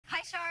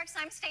Sharks,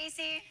 I'm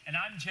Stacy. And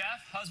I'm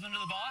Jeff, husband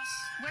of the boss.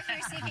 We're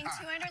here seeking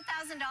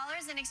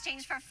 $200,000 in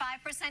exchange for 5%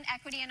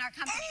 equity in our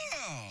company.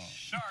 Oh.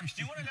 Sharks,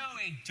 do you want to know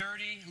a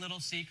dirty little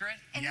secret?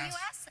 In the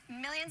U.S.,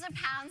 millions of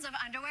pounds of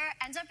underwear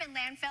end up in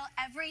landfill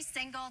every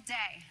single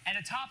day. And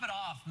to top it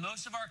off,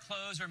 most of our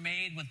clothes are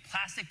made with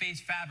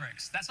plastic-based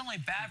fabrics. That's not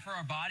only bad for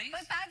our bodies,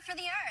 But bad for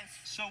the earth.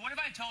 So what if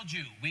I told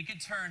you we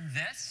could turn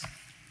this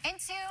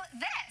Into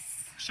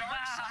this. Sharks?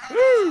 Wow.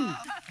 Woo!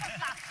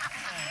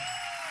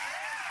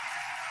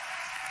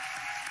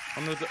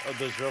 Are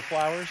those real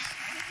flowers?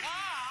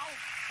 Wow!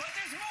 But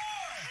there's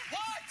more!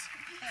 What?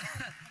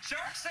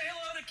 Sharks, say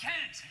hello to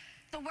Kent.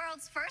 The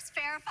world's first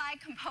verified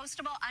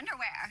compostable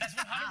underwear. That's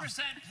 100%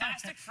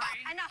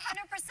 plastic-free. And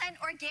 100%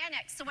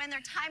 organic, so when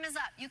their time is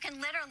up, you can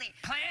literally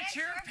Plant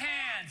your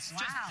pants.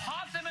 Wow. Just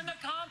pop them in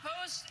the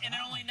compost, and in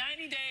only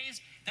 90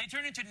 days, they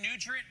turn into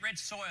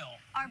nutrient-rich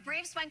soil. Our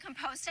briefs, when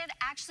composted,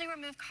 actually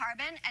remove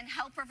carbon and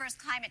help reverse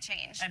climate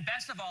change. And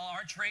best of all,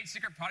 our trade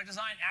secret product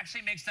design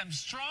actually makes them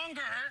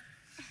stronger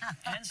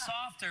and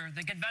softer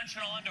than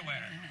conventional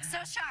underwear. So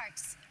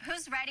Sharks,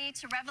 who's ready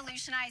to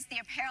revolutionize the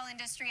apparel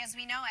industry as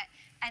we know it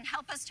and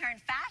help us turn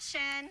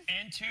fashion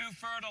into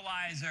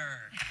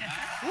fertilizer?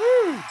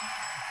 Woo!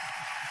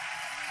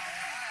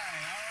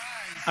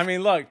 I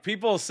mean, look,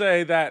 people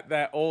say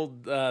that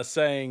old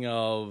saying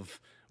of,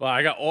 well,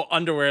 I got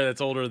underwear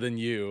that's older than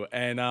you,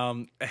 and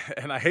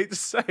I hate to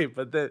say,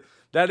 but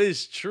that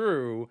is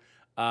true,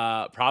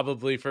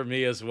 probably for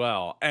me as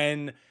well.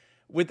 And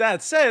with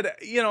that said,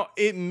 you know,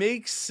 it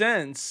makes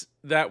sense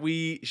that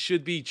we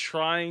should be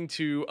trying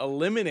to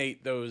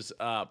eliminate those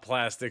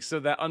plastics so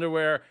that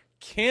underwear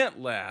can't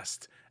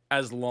last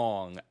as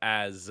long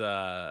as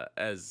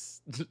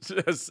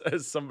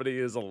somebody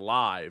is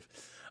alive.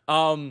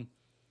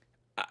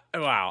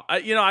 Wow,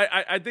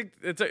 I think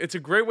it's a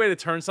great way to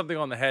turn something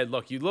on the head.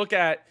 Look, you look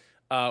at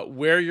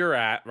where you're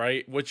at,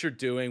 right? What you're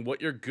doing,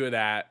 what you're good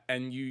at,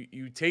 and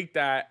you take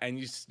that and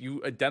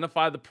you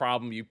identify the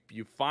problem.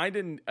 You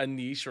find a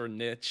niche or a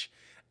niche,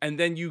 and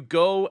then you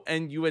go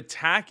and you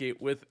attack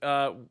it with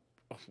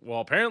well,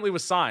 apparently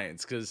with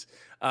science, because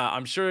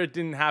I'm sure it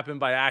didn't happen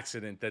by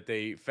accident that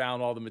they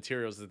found all the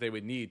materials that they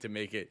would need to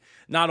make it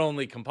not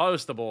only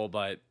compostable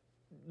but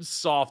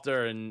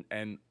softer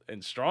and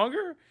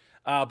stronger.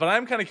 But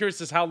I'm kind of curious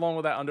as how long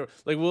will that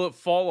will it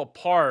fall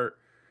apart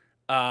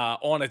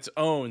on its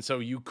own, so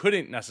you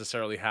couldn't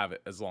necessarily have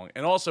it as long?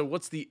 And also,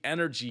 what's the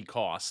energy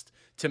cost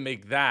to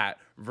make that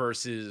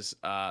versus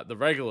the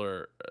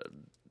regular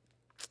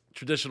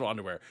traditional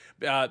underwear?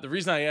 The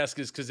reason I ask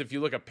is because if you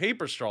look at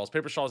paper straws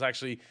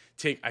actually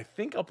take, I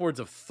think, upwards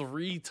of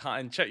 3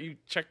 times.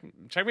 Check me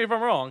if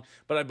I'm wrong,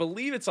 but I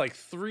believe it's like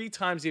 3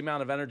 times the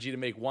amount of energy to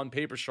make one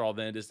paper straw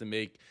than it is to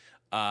make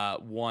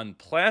one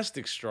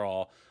plastic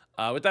straw.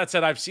 With that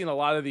said, I've seen a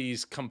lot of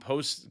these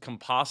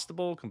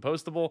compostable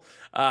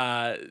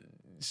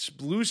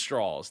blue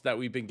straws that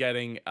we've been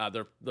getting.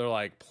 They're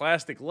like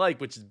plastic-like,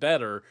 which is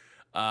better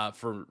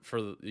for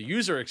the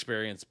user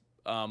experience,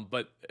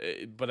 but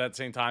at the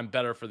same time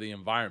better for the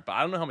environment. But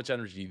I don't know how much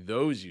energy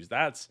those use.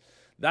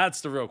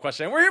 That's the real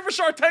question. And we're here for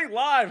Shark Tank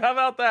Live. How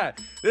about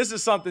that? This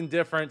is something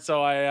different,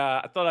 so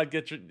I thought I'd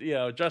get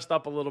dressed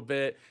up a little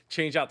bit,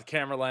 change out the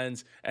camera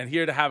lens, and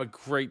here to have a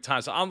great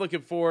time. So I'm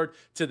looking forward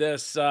to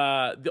this.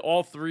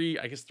 All 3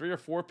 or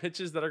 4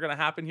 pitches that are going to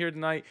happen here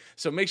tonight.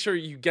 So make sure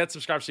you get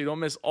subscribed so you don't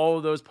miss all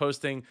of those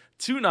posting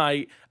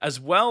tonight, as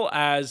well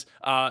as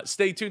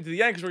stay tuned to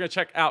the end because we're going to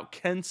check out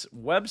Kent's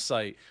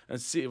website and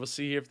see. We'll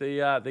see if they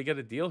get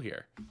a deal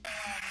here.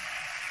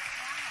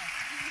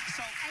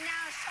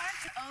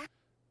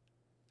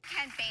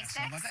 Basics.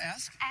 I'm about to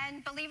ask.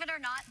 And believe it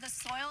or not, the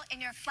soil in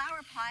your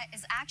flower pot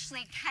is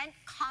actually Kent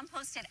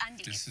composted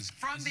undies. This is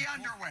from the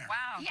underwear.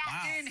 Wow. Yes.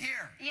 Wow. In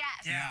here.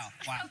 Yes. Yeah.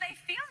 Wow. So they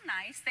feel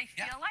nice. They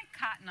feel like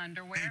cotton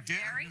underwear. They do.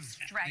 Very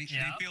stretchy.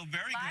 They feel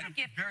very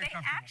good. Very they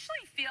comfortable.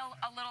 actually feel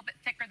a little bit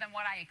thicker than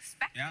what I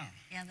expected.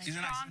 Yeah. They're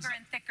stronger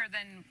and thicker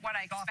than what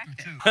I expected.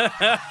 Too. Looking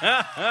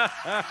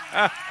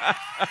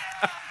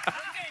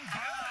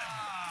good.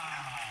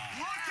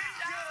 Looking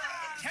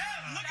good.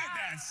 Ken, look at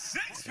that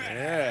six-pack.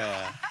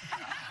 Yeah.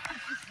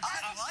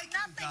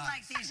 Nothing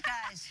like these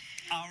guys.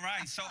 All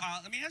right, so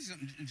let me ask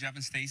you, Jeff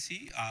and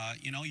Stacy.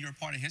 You're a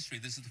part of history.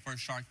 This is the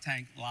first Shark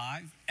Tank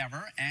Live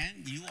ever,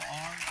 and you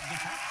are the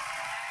first.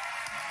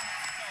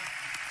 So,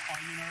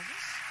 are you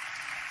nervous?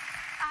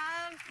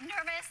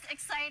 Nervous,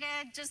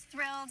 excited, just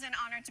thrilled and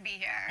honored to be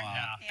here.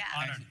 Wow.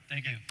 Yeah. Honored.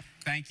 Thank you.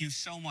 Thank you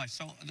so much.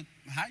 So,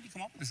 how did you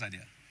come up with this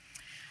idea?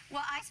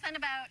 Well, I spent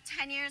about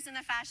 10 years in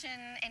the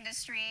fashion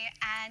industry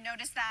and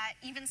noticed that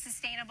even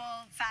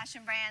sustainable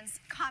fashion brands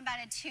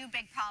combated 2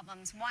 big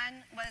problems.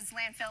 One was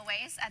landfill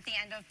waste at the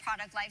end of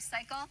product life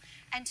cycle,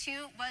 and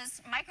 2 was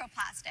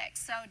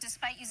microplastics. So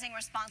despite using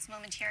responsible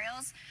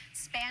materials,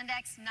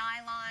 spandex,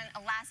 nylon,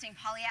 elastic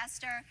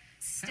polyester,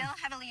 still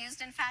heavily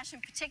used in fashion,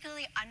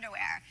 particularly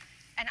underwear.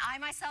 And I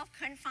myself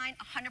couldn't find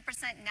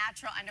 100%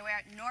 natural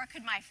underwear, nor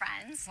could my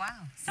friends.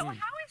 Wow. So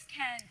how is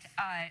Kent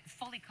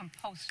fully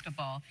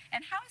compostable,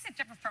 and how is it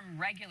different from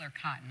regular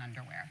cotton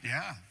underwear?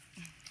 Yeah.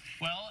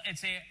 Well,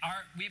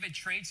 we have a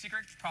trade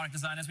secret product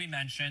design, as we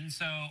mentioned.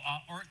 So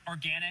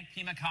organic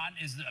Pima cotton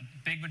is a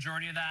big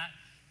majority of that.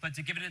 But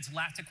to give it its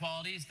elastic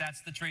qualities,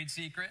 that's the trade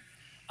secret.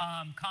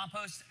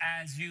 Compost,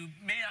 as you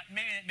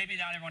maybe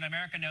not everyone in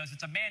America knows,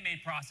 it's a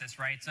man-made process,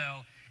 right?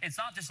 So it's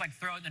not just like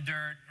throw it in the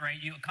dirt,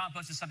 right?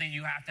 Compost is something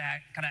you have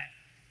to kind of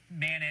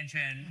manage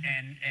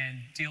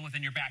and deal with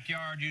in your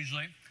backyard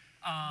usually.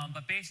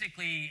 But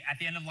basically, at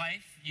the end of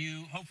life,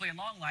 hopefully a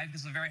long life,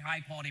 because it's a very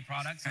high-quality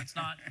product. So it's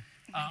not.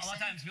 A lot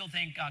of times people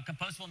think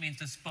compostable means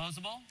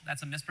disposable.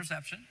 That's a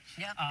misperception.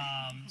 Yep.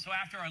 So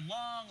after a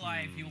long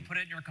life, you will put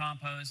it in your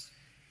compost,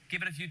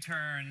 give it a few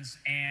turns,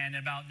 and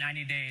in about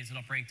 90 days,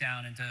 it'll break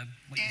down into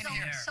what you see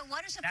there. So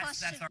what is the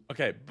question?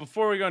 Okay,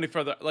 before we go any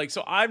further, like,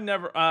 so I've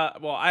never,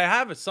 well, I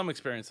have some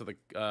experience with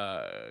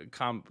the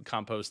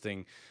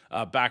composting.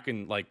 Back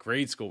in like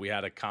grade school, we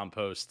had a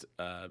compost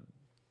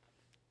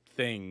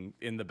thing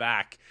in the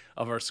back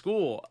of our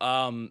school,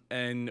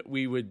 and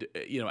we would,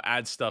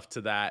 add stuff to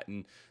that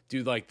and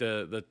do like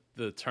the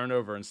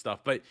turnover and stuff.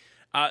 But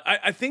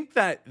I think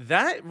that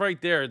right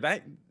there,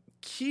 that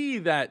key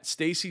that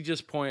Stacy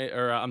just pointed,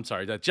 or I'm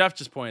sorry, that Jeff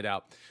just pointed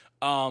out,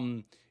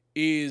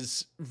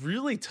 is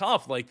really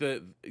tough. Like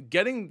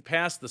getting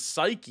past the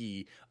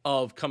psyche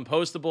of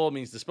compostable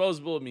means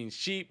disposable, it means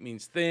cheap,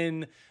 means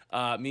thin,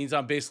 means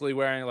I'm basically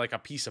wearing like a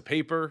piece of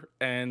paper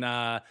and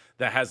that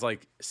has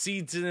like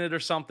seeds in it or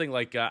something.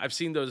 Like I've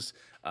seen those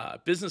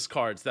business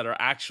cards that are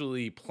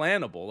actually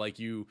plantable. Like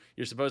you're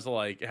supposed to,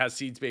 like, it has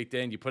seeds baked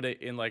in. You put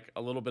it in like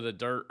a little bit of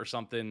dirt or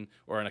something,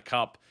 or in a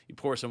cup. You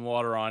pour some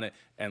water on it,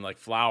 and like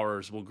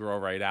flowers will grow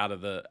right out of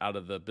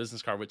the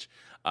business card, which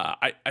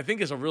I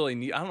think is a really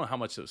neat. I don't know how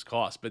much those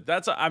cost, but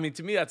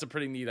to me that's a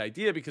pretty neat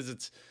idea, because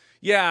it's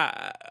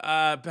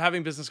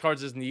having business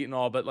cards is neat and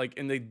all, but like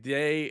in the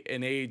day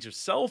and age of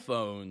cell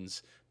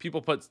phones,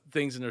 people put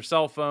things in their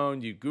cell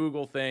phone, you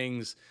Google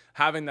things.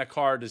 Having that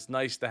card is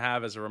nice to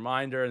have as a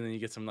reminder, and then you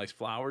get some nice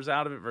flowers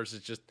out of it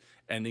versus just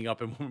ending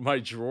up in my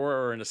drawer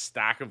or in a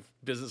stack of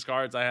business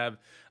cards I have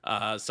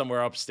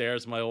somewhere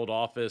upstairs in my old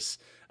office.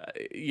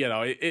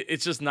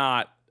 It's just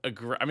not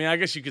I mean, I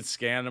guess you could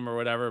scan them or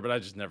whatever, but I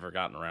just never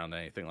gotten around to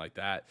anything like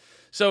that.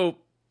 So,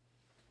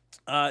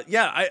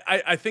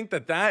 I think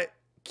that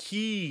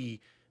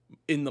key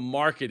in the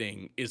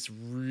marketing is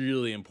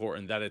really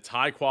important, that it's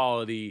high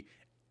quality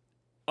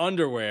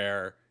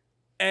underwear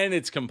and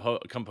it's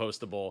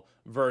compostable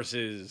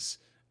versus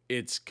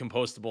it's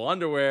compostable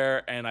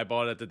underwear and I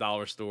bought it at the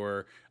dollar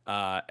store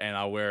and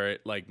I'll wear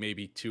it like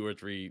maybe 2 or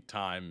 3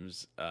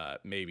 times,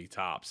 maybe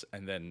tops,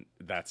 and then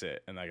that's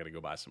it, and I gotta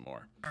go buy some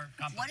more.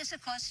 What does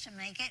it cost to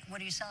make it? What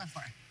do you sell it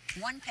for?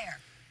 One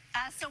pair.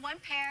 So one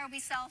pair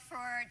we sell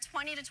for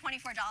 $20 to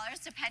 $24,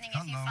 depending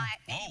if you buy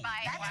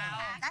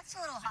That's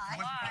a little high.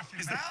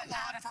 Is that a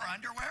lot for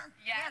underwear?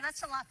 Yeah,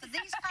 that's a lot for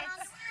these kind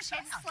of underwear.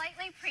 It's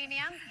slightly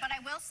premium, but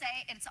I will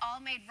say it's all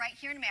made right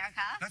here in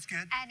America. That's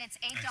good. And it's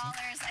 $8.07.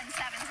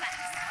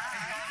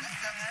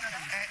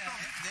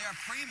 They are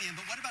premium,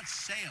 but what about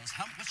sales?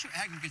 What's your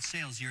aggregate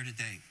sales year to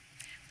date?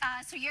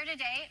 So year to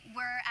date,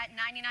 we're at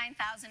 $99,000.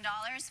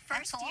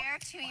 First year,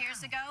 2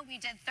 years ago, we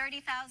did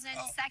 $30,000.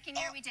 Second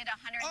year, we did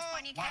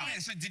 $120K. Wow,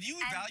 so did you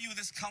value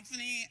this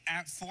company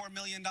at $4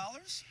 million?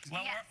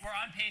 Well, we're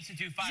on pace to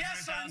do 500,000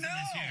 Yes or no?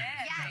 this year.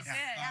 Yes.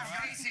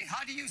 Tracy,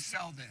 how do you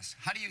sell this?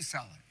 How do you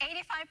sell it?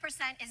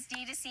 85% is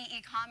D2C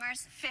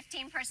e-commerce,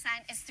 15%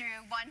 is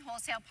through one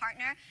wholesale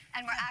partner,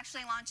 and we're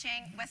actually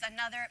launching with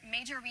another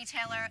major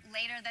retailer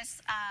later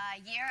this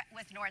year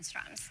with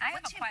Nordstrom's. I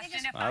have a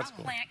question. If I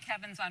cool. plant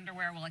Kevin's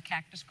underwear, will a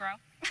cactus grow?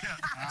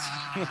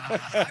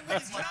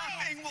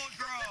 Nothing will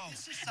grow.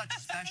 This is such a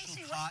special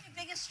Stacey, what's cotton. your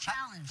biggest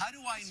challenge? How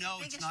do I know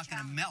it's not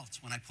going to melt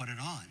when I put it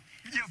on?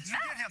 Look,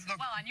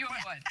 Well, on you it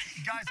would.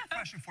 guys,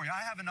 question for you.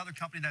 I have another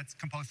company that's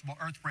compostable,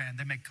 Earth Brand.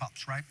 They make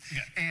cups, right?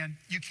 Yeah. And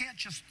you can't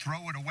just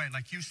throw it away,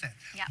 like you said.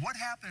 Yeah. What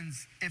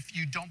happens if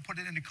you don't put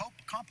it into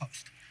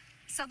compost?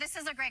 So this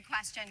is a great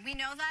question. We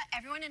know that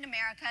everyone in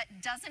America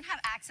doesn't have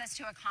access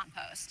to a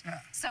compost. Yeah.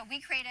 So we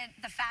created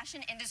the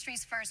fashion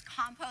industry's first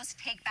compost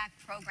take-back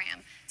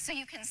program. So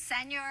you can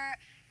send your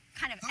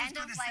kind of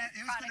end-of-life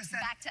products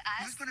back to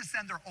us. Who's going to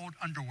send their old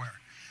underwear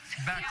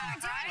back to you?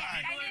 Well,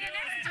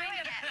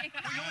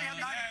 you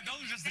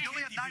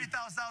only have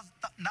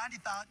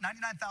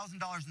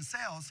 $99,000 in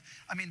sales.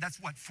 I mean, that's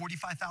what,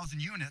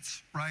 45,000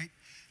 units, right?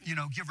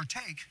 Give or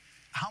take.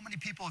 How many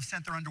people have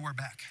sent their underwear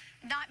back?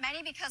 Not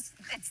many, because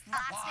it's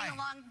lasting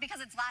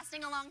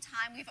a long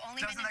time. We've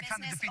only been in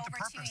business over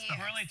 2 years.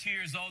 We're only 2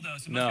 years old, though,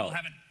 so No. most people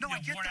haven't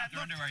worn out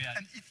their underwear yet.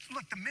 And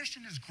look, the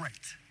mission is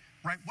great,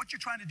 right? What you're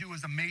trying to do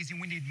is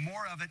amazing. We need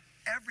more of it.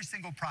 Every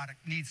single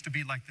product needs to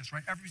be like this,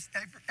 right? Every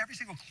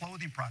single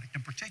clothing product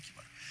in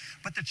particular.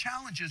 But the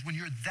challenge is when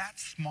you're that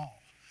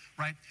small,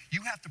 right?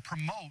 You have to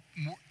promote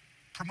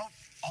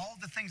all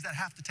the things that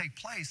have to take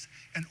place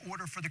in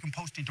order for the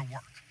composting to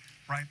work,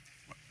 right?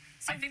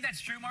 I think that's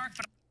true, Mark,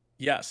 but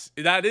Yes,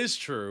 that is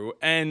true,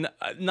 and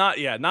not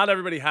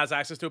everybody has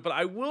access to it. But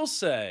I will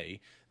say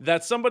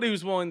that somebody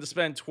who's willing to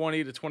spend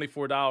 $20 to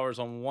 $24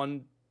 on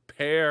one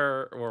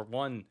pair or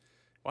one,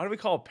 why do we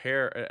call a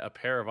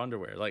pair of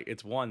underwear? Like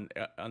it's one,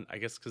 I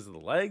guess because of the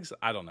legs.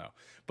 I don't know,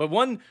 but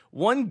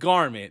one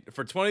garment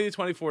for $20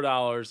 to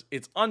 $24,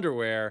 it's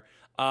underwear.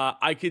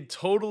 I could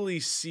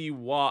totally see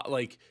why,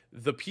 like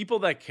the people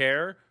that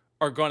care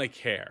are going to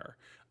care.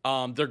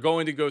 They're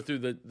going to go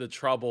through the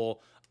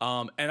trouble.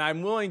 And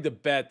I'm willing to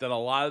bet that a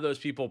lot of those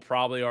people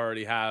probably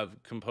already have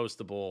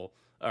compostable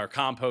or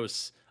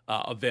composts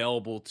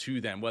available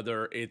to them,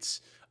 whether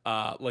it's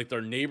like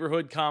their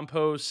neighborhood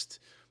compost,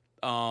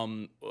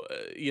 like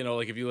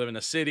if you live in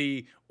a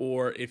city,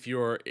 or if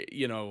you're,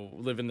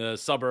 live in the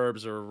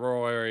suburbs or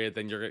rural area,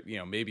 then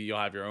maybe you'll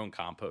have your own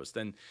compost.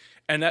 And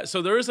that,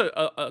 so there is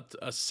a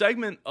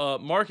segment,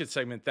 market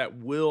segment that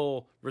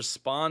will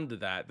respond to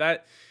that.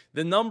 That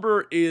the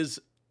number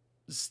is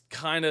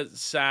kind of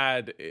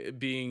sad,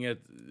 being at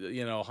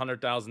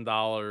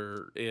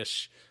 $100,000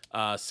 ish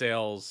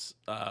sales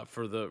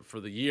for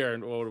the year,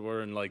 and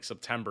we're in like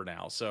September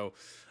now. So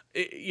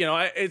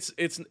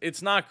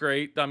it's not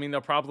great. I mean, they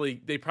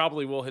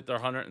probably will hit their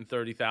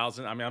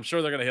 130,000. I mean, I'm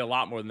sure they're gonna hit a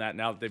lot more than that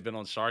now that they've been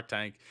on Shark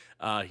Tank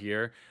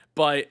here.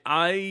 But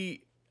I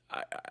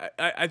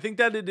think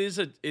that it is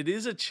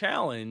a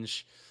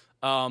challenge.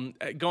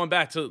 Going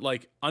back to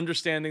like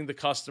understanding the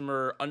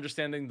customer,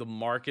 understanding the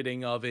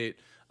marketing of it.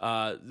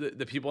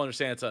 The people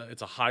understand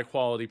it's a high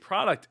quality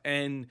product,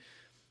 and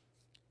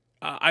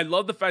I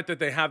love the fact that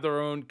they have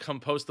their own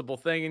compostable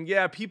thing. And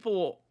yeah,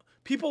 people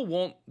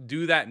won't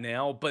do that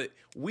now, but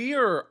we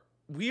are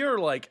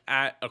like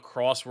at a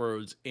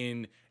crossroads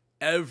in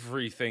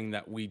everything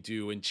that we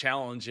do and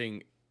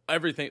challenging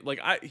everything.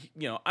 Like I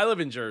live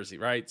in Jersey,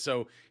 right?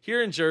 So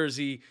here in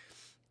Jersey,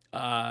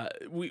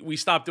 we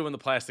stopped doing the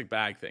plastic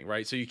bag thing,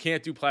 right? So you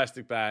can't do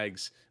plastic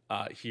bags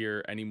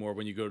here anymore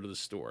when you go to the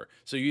store.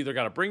 So you either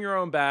got to bring your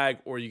own bag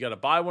or you got to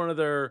buy one of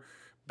their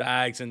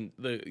bags. And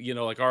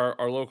like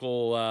our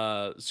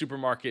local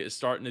supermarket is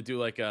starting to do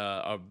like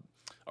a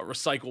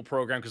recycle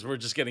program, because we're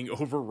just getting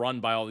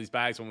overrun by all these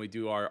bags when we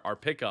do our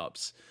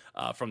pickups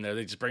from there.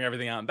 They just bring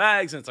everything out in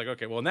bags, and it's like,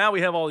 okay, well now we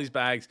have all these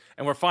bags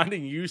and we're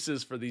finding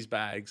uses for these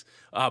bags,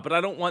 but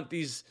I don't want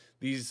these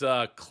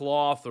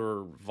cloth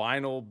or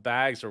vinyl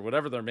bags or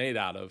whatever they're made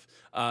out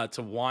of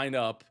to wind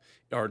up,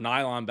 or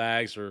nylon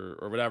bags or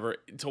whatever,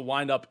 to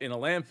wind up in a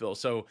landfill.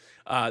 So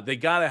they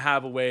got to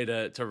have a way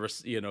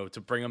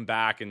to bring them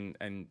back, and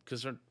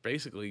because they're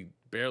basically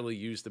barely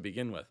used to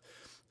begin with.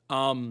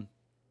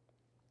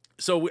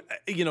 So,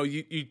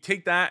 you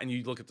take that and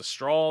you look at the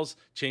straws,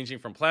 changing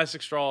from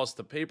plastic straws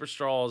to paper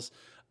straws,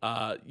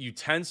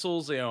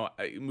 utensils,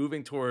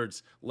 moving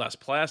towards less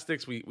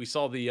plastics. We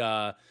saw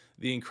the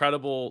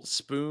incredible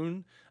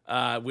spoon,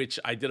 which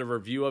I did a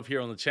review of here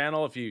on the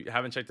channel. If you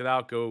haven't checked it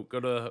out, go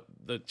to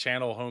the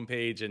channel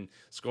homepage and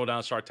scroll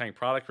down Shark Tank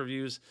product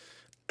reviews.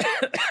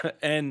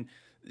 And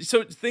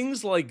so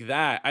things like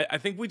that, I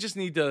think we just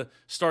need to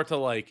start to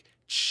like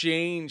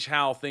change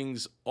how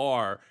things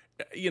are.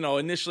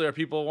 Initially, are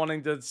people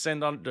wanting to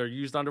send their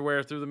used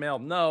underwear through the mail?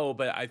 No,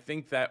 but I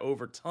think that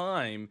over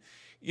time,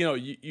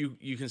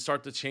 you can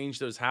start to change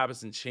those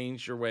habits and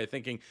change your way of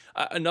thinking.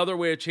 Another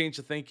way to change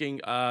the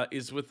thinking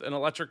is with an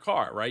electric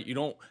car, right? You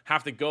don't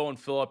have to go and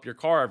fill up your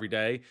car every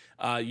day.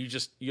 You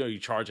just, you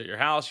charge at your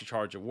house, you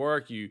charge at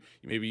work, you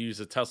maybe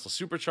use a Tesla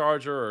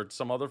supercharger or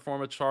some other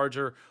form of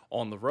charger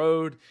on the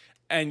road,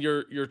 and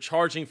you're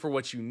charging for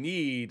what you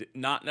need,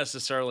 not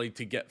necessarily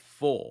to get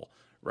full.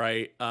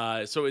 Right.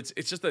 So it's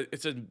just a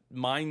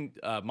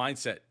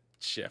mindset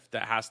shift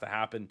that has to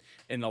happen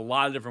in a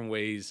lot of different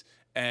ways.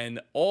 And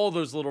all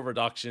those little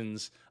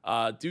reductions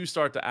do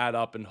start to add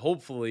up. And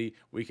hopefully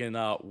we can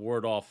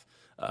ward off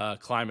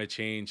climate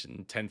change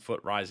and 10-foot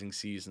rising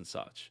seas and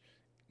such.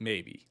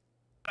 Maybe.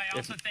 I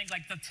also think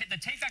like the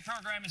Take Back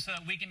program is so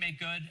that we can make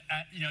good,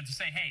 to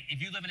say, hey,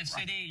 if you live in a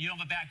city, you don't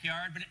have a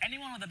backyard, but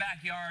anyone with a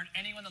backyard,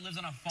 anyone that lives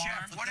on a farm.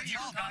 Jeff, what are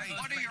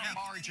your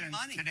margins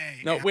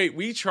today? No, wait,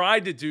 we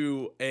tried to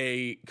do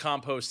a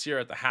compost here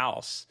at the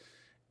house,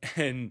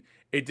 and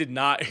it did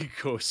not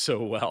go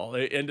so well.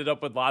 It ended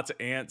up with lots of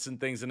ants and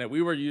things in it.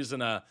 We were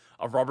using a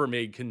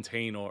Rubbermaid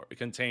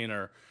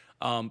container.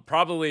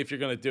 Probably if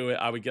you're going to do it,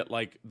 I would get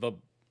like the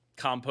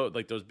compost,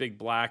 like those big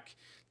black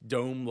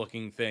dome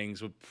looking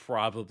things would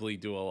probably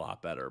do a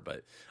lot better,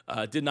 but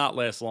did not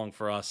last long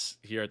for us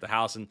here at the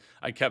house. And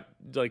I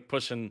kept like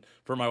pushing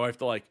for my wife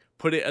to like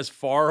put it as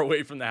far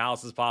away from the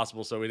house as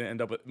possible, so we didn't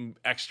end up with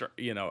extra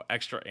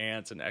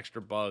ants and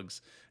extra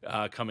bugs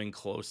coming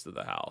close to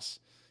the house,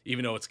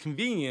 even though it's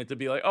convenient to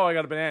be like, oh, I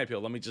got a banana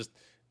peel, let me just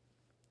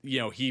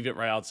heave it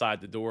right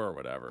outside the door or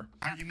whatever.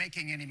 Are you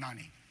making any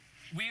money?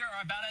 We are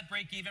about at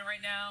break even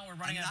right now. We're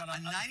running at about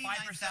a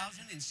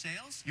 99,000 5%. in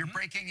sales? You're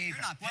breaking even.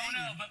 You're not Well, paying.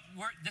 no, but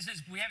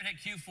we haven't hit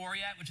Q4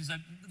 yet, which is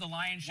the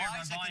lion's share Why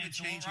of is our that gonna volume.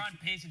 So change we're on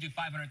pace to do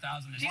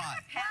 500,000 this Do you year.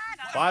 have a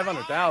patent on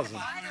 500,000.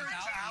 500,000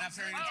 in that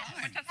period of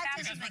time. What's a That fabric?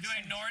 doesn't Because make we're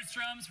doing sense.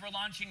 Nordstrom's, we're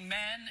launching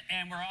men,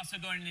 and we're also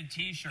going into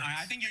T-shirts.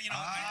 I think you're,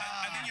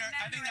 I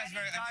think that's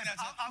very, I think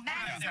that's a, I'll Men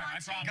clear is the deck.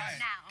 I launching promise.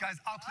 now. Guys,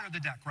 I'll clear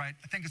the deck, right?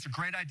 I think it's a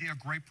great idea,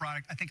 great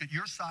product. I think at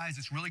your size,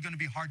 it's really going to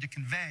be hard to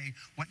convey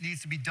what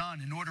needs to be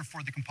done in order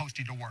for the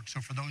composting to work. So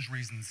for those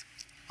reasons,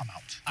 I'm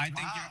out. I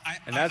think you're,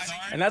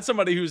 And that's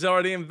somebody who's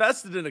already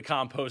invested in a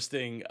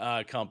composting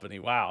company.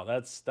 Wow,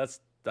 that's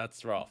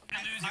rough.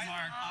 I lose you,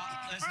 Mark.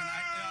 Listen,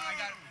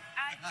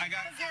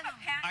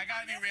 I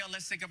gotta be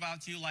realistic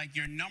about you. Like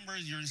your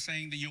numbers, you're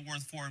saying that you're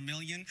worth $4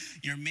 million.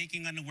 You're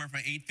making underwear for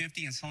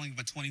 $850 and selling it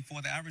for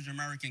 $24. The average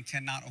American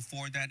cannot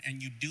afford that,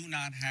 and you do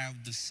not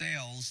have the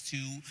sales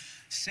to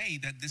say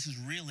that this is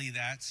really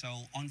that.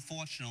 So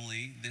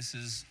unfortunately, this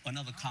is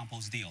another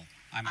compost deal.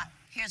 I'm out.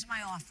 Here's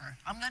my offer.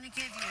 I'm going to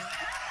give you.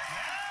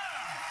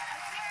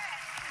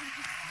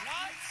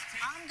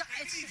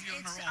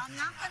 I'm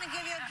not going to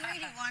give you a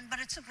greedy one, but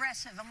it's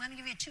aggressive. I'm going to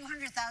give you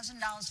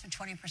 $200,000 for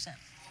 20%.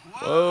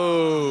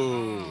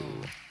 Whoa.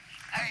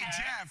 Hey,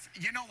 Jeff,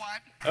 you know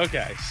what?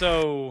 Okay,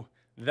 so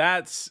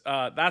that's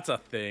a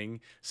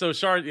thing. So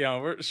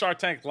we're Shark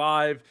Tank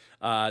Live,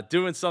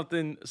 doing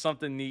something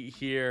neat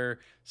here,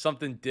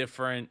 something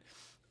different.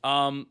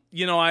 I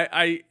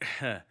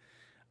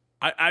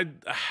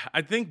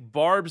think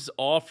Barb's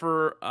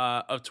offer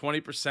of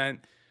 20%.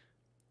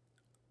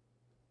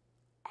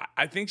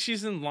 I think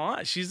she's in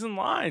line. She's in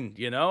line.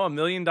 $1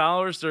 million.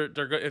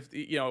 They're if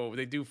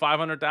they do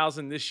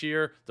 500,000 this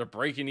year, they're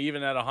breaking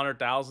even at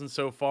 100,000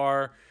 so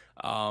far.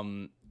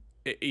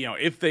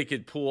 If they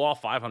could pull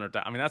off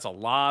 500,000, I mean that's a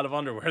lot of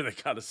underwear they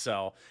got to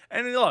sell.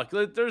 And look,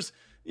 there's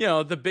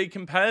the big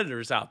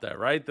competitors out there,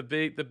 right? The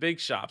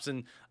big shops,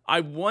 and I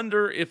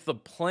wonder if the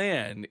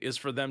plan is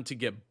for them to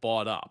get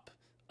bought up.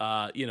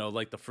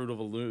 Like the Fruit of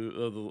the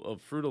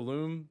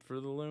Loom,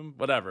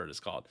 whatever it is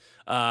called,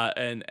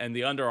 and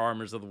the Under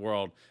Armours of the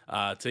world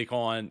take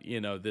on,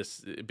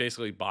 this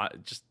basically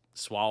just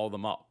swallow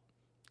them up,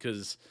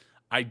 because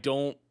I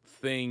don't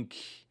think.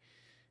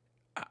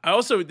 I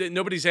also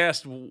nobody's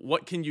asked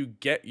what can you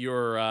get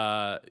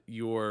your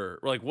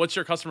what's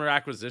your customer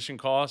acquisition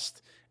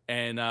cost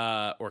and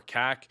or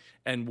CAC,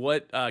 and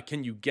what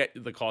can you get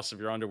the cost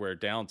of your underwear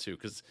down to,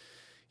 because.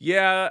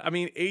 Yeah, I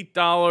mean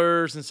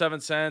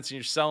 $8.07, and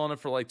you're selling it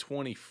for like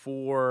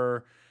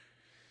 $24.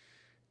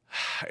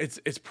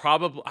 It's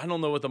probably, I don't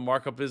know what the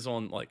markup is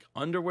on like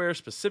underwear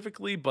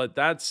specifically, but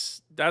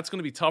that's going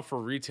to be tough for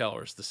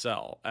retailers to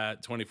sell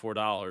at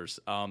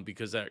 $24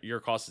 because your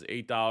cost is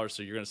 $8,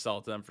 so you're going to sell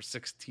it to them for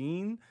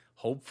 $16,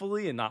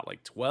 hopefully, and not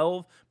like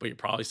 $12. But you're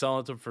probably selling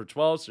it to them for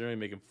 $12, so you're only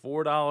making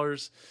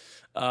 $4.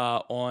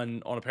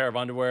 On a pair of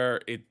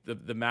underwear,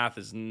 the math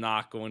is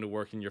not going to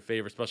work in your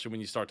favor, especially when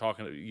you start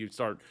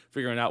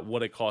figuring out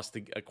what it costs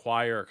to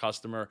acquire a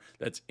customer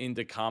that's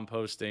into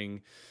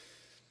composting,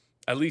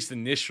 at least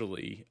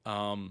initially.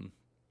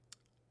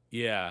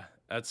 Yeah,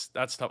 that's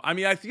tough. I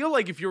mean, I feel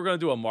like if you were going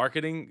to do a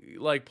marketing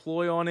like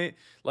ploy on it,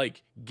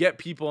 like get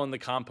people in the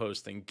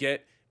composting,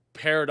 get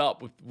paired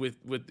up with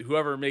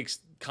whoever makes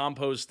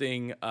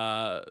composting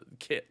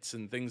kits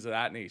and things of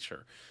that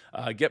nature.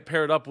 Get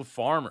paired up with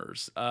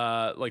farmers,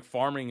 like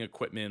farming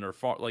equipment, or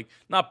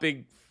not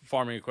big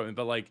farming equipment,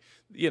 but like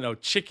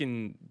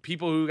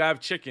people who have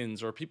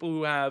chickens, or people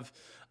who have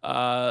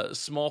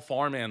small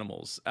farm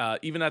animals,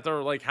 even at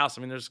their like house.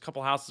 I mean, there's a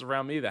couple houses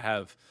around me that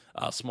have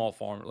small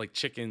farm like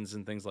chickens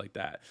and things like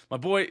that. My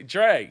boy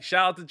Dre,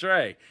 shout out to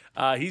Dre.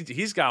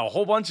 He's got a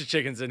whole bunch of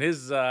chickens in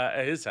his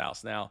at his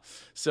house now.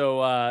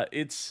 So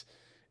it's.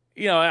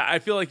 I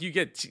feel like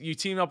you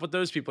team up with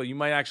those people, you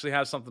might actually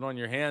have something on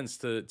your hands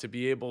to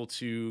be able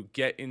to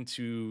get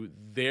into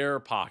their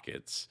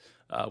pockets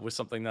with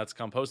something that's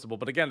compostable.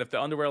 But again, if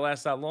the underwear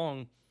lasts that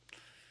long,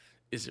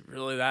 is it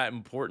really that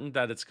important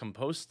that it's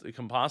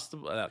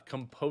compostable?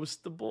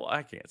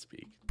 I can't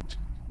speak. Two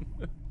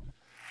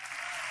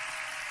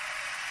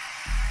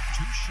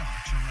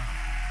sharks are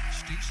out.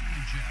 Stacy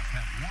and Jeff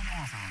have one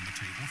offer on the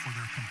table for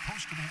their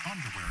compostable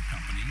underwear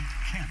company,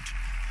 Kent.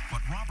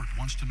 But Robert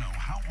wants to know,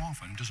 how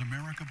often does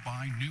America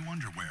buy new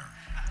underwear?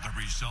 The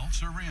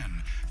results are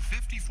in.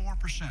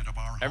 54% of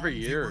our every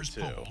home year or viewers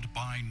two polled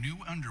buy new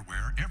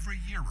underwear every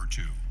year or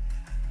two.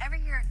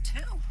 Every year, too.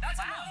 That's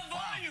a lot of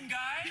volume,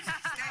 guys.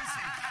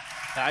 Stacy.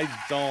 I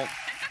don't.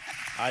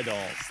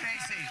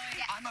 Stacy,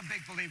 I'm a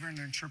big believer in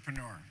an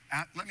entrepreneur.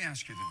 Let me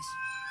ask you this.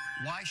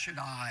 Why should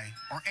I,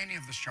 or any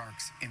of the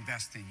sharks,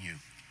 invest in you?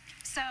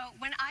 So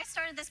when I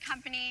started this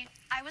company,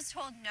 I was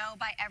told no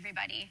by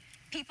everybody.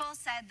 People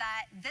said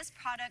that this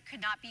product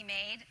could not be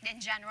made in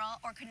general,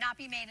 or could not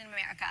be made in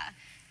America.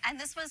 And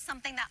this was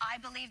something that I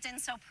believed in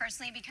so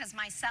personally, because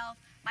myself,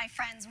 my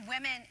friends,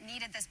 women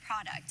needed this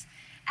product.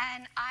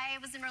 And I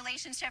was in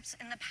relationships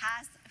in the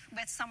past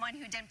with someone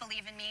who didn't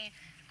believe in me.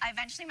 I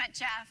eventually met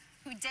Jeff,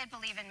 who did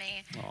believe in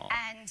me. Aww.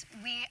 And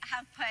we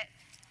have put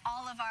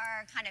all of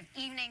our kind of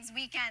evenings,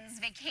 weekends,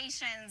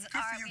 vacations.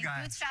 Good for you We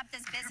guys. bootstrapped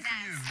this business. Good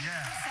for you,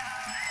 yeah.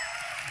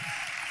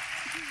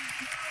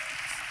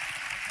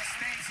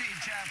 Stacey,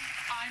 Jeff,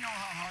 I know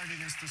how hard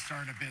it is to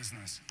start a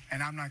business,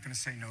 and I'm not going to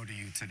say no to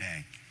you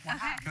today.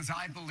 Okay. Because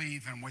I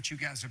believe in what you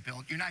guys have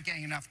built. You're not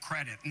getting enough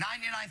credit.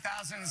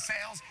 99,000 in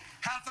sales,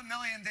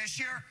 $500,000 this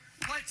year.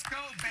 Let's go,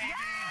 baby. All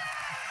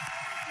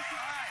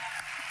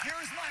right,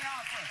 here's my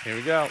offer. Here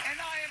we go. And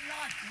I am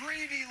not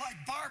greedy like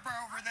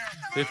Barbara over there.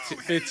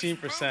 15%.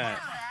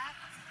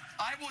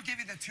 I will give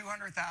you the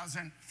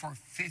 $200,000 for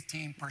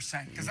 15%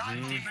 because I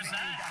believe in you guys.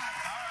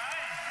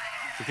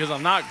 Because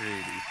I'm not greedy.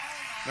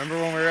 Remember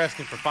when we were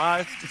asking for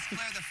 5? Just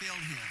clear the field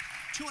here.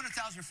 200,000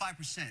 or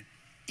 5%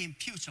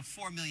 imputes a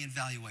 $4 million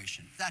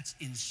valuation. That's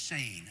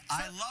insane.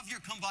 I love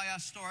your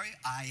kumbaya story.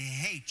 I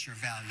hate your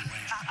valuation.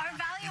 Our It's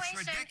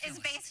valuation is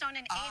ridiculous. based on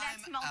an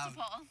 8x I'm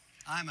multiple.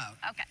 I'm out.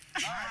 Okay.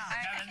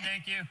 Kevin,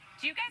 thank you.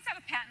 Do you guys have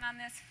a patent on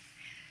this?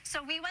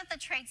 So we went the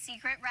trade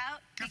secret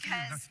route Good for you,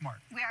 because that's smart.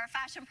 we are a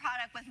fashion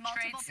product with Trade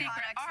multiple secret.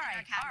 products All in right,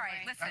 our category. all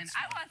right. Listen, That's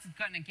I was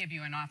going to give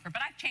you an offer,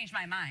 but I've changed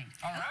my mind.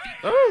 All right.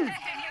 Ooh.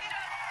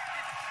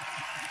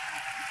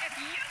 If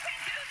you can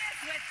do this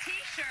with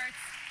T-shirts,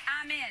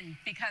 I'm in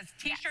because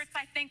T-shirts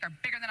I think are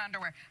bigger than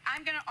underwear.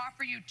 I'm going to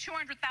offer you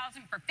 $200,000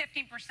 for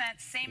 15%,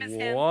 same as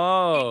him.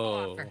 Whoa.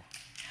 Equal offer.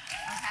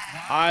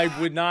 I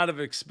would not have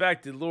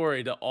expected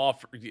Lori to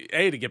offer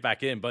to get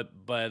back in, but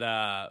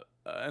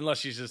unless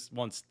she just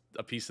wants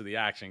a piece of the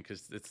action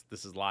because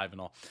this is live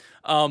and all.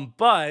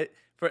 But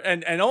for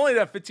and only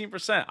that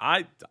 15%,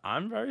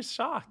 I'm very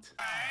shocked. So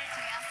we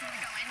asked them to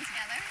go in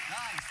together.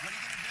 Guys, what are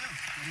you going to do?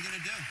 What are you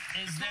going to do?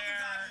 Is That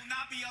there... will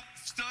not be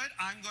upstood.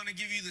 I'm going to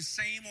give you the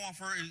same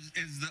offer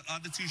as the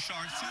other two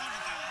sharks.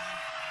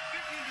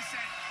 200,000, 15%.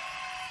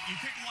 You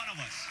pick one of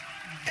us.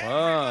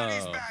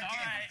 Everybody's Whoa. back All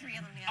in. right. Three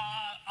of them, yeah.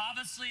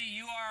 Obviously,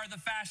 you are the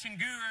fashion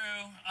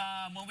guru.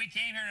 When we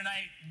came here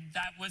tonight,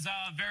 that was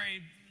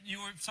you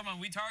were someone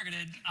we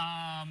targeted.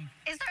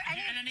 Is there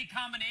any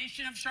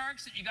combination of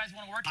sharks that you guys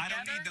want to work I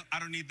together?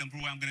 don't need them for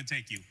where I'm going to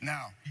take you.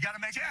 No. You got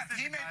to make Jeff, a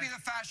he decision, may be guys.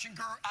 the fashion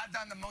guru. I've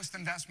done the most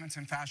investments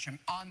in fashion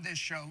on this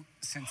show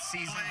since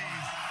season 1. Hey,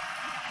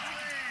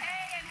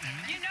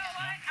 and you know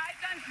what?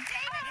 I've done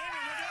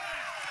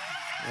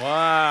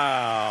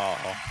Wow.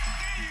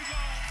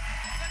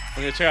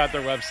 We're gonna check out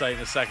their website in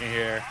a second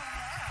here.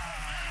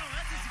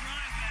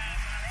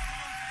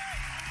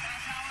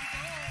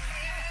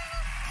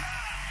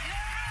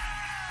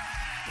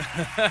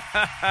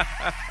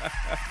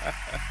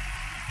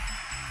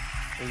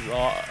 This is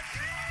all.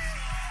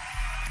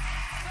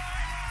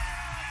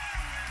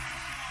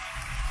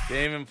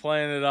 Damon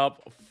playing it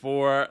up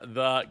for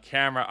the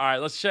camera. All right,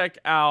 let's check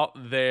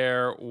out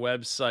their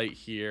website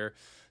here.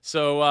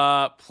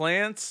 So,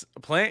 plant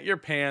your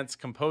pants,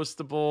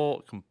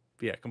 compostable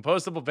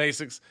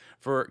basics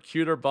for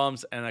cuter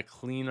bums and a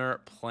cleaner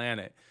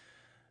planet.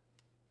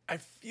 I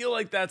feel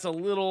like that's a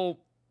little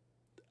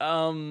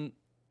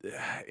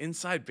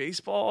inside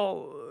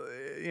baseball,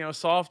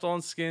 soft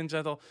on skin,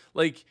 gentle.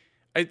 Like,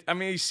 I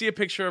mean, you see a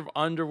picture of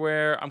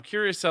underwear. I'm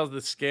curious how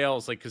the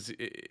scales, like, because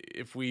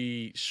if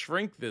we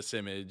shrink this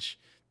image,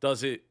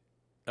 does it?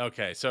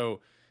 Okay,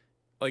 so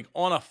like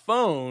on a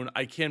phone,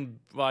 I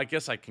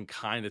guess I can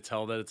kind of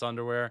tell that it's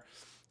underwear.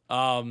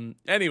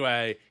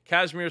 Anyway,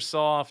 cashmere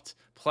soft,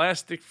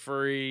 plastic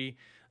free.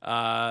 They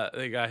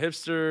got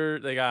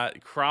hipster. They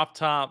got crop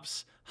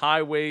tops,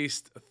 high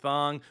waist,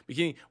 thong,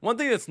 bikini. One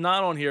thing that's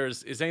not on here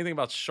is anything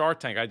about Shark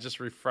Tank. I just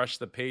refreshed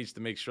the page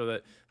to make sure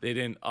that they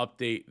didn't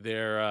update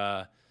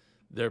their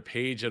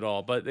page at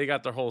all. But they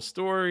got their whole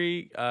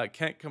story.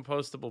 Kent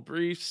compostable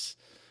briefs,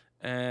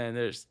 and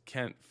there's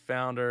Kent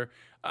founder.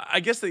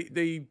 I guess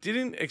they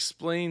didn't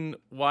explain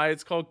why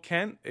it's called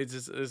Kent. It's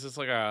just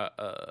like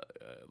a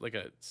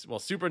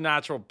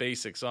supernatural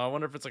basic. So I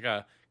wonder if it's like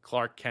a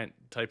Clark Kent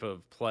type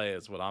of play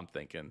is what I'm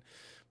thinking.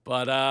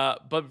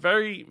 But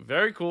very,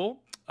 very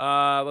cool.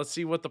 Let's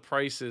see what the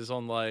price is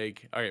on,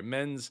 like, all right,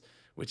 men's,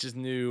 which is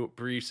new,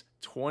 briefs,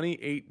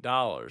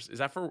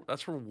 $28.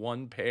 That's for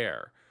one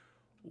pair.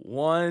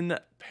 One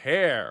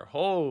pair.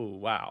 Oh,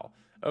 wow.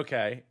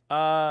 Okay.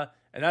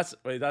 And that's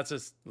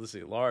just, let's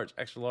see, large,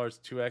 extra large,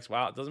 2X.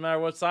 Wow, it doesn't matter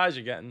what size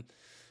you're getting.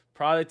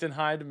 Product in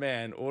high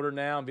demand. Order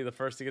now and be the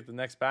first to get the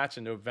next batch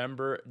in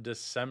November,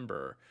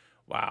 December.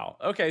 Wow.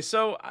 Okay,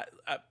 so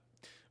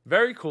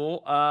very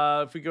cool.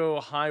 If we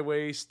go high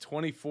waist,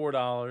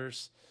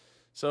 $24.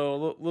 So a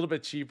little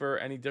bit cheaper.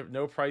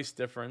 No price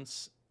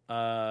difference,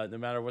 no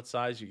matter what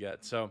size you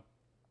get. So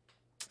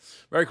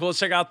very cool. Let's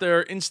check out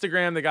their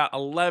Instagram. They got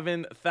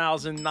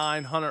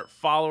 11,900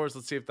 followers.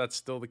 Let's see if that's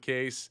still the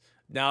case.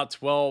 Now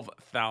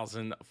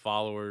 12,000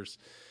 followers.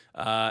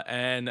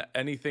 And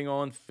anything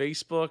on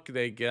Facebook,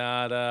 they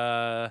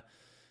got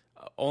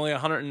only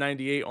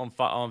 198 on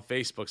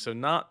Facebook. So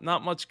not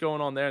much going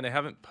on there, and they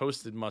haven't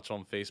posted much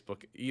on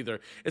Facebook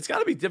either. It's got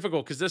to be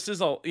difficult because this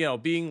is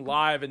being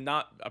live and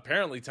not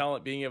apparently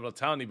being able to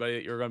tell anybody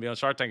that you're going to be on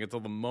Shark Tank until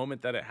the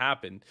moment that it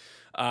happened.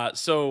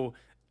 So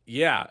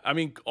Yeah, I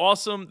mean,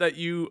 awesome that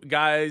you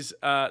guys,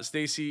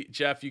 Stacy,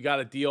 Jeff, you got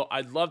a deal.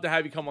 I'd love to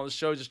have you come on the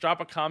show. Just drop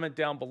a comment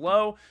down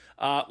below.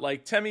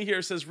 Like Temmie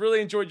here says,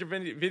 really enjoyed your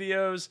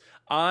videos.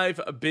 I've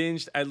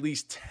binged at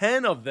least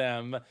 10 of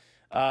them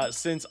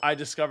since I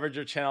discovered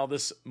your channel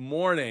this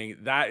morning.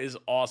 That is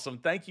awesome.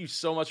 Thank you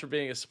so much for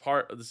being a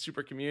part of the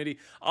super community.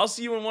 I'll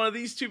see you in one of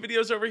these 2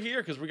 videos over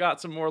here because we got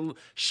some more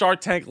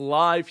Shark Tank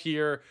live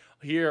here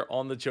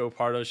on the Joe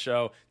Pardo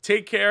Show.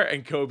 Take care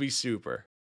and go be super.